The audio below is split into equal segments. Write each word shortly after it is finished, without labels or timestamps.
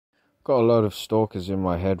got a load of stalkers in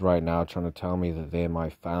my head right now trying to tell me that they're my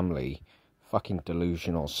family. Fucking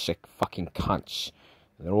delusional, sick fucking cunts.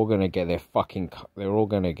 They're all gonna get they're all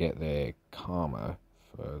gonna get their karma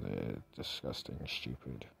for their disgusting,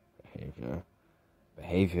 stupid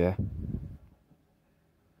behavior.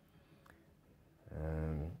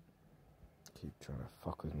 Keep trying to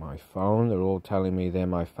fuck with my phone. They're all telling me they're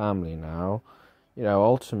my family now. You know,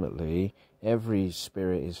 ultimately, every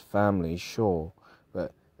spirit is family, sure,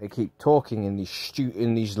 but they keep talking in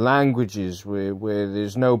these languages where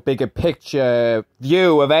there's no bigger picture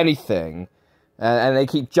view of anything, and they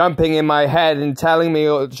keep jumping in my head and telling me,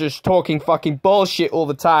 or just talking fucking bullshit all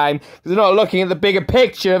the time, because they're not looking at the bigger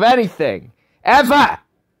picture of anything ever.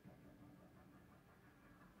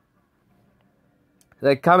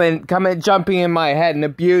 They're coming, jumping in my head and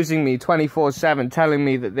abusing me 24/7, telling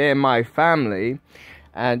me that they're my family,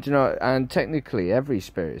 and you know, and technically every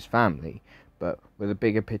spirit is family, but with a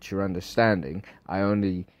bigger picture understanding, I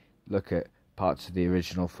only look at parts of the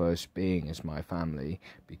original first being as my family,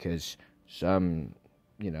 because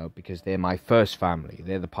because they're my first family.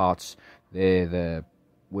 They're the parts. As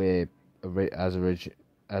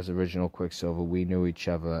original Quicksilver, we knew each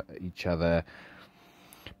other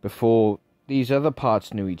before these other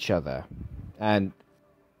parts knew each other, and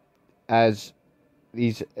as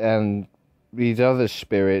these other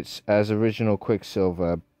spirits, as original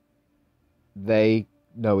Quicksilver, they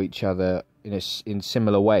know each other in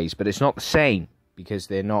similar ways, but it's not the same, because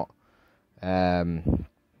they're not. Their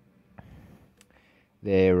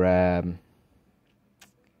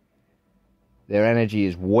energy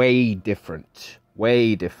is way different.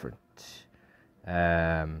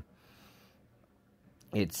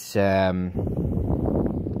 It's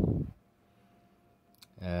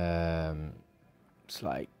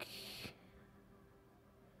like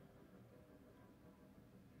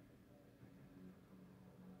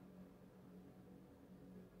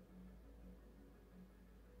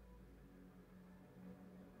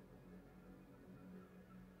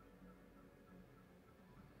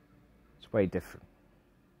it's way different.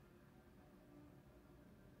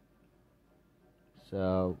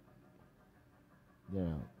 So, you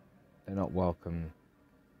know, they're not welcome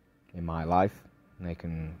in my life, and they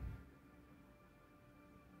can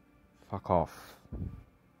fuck off.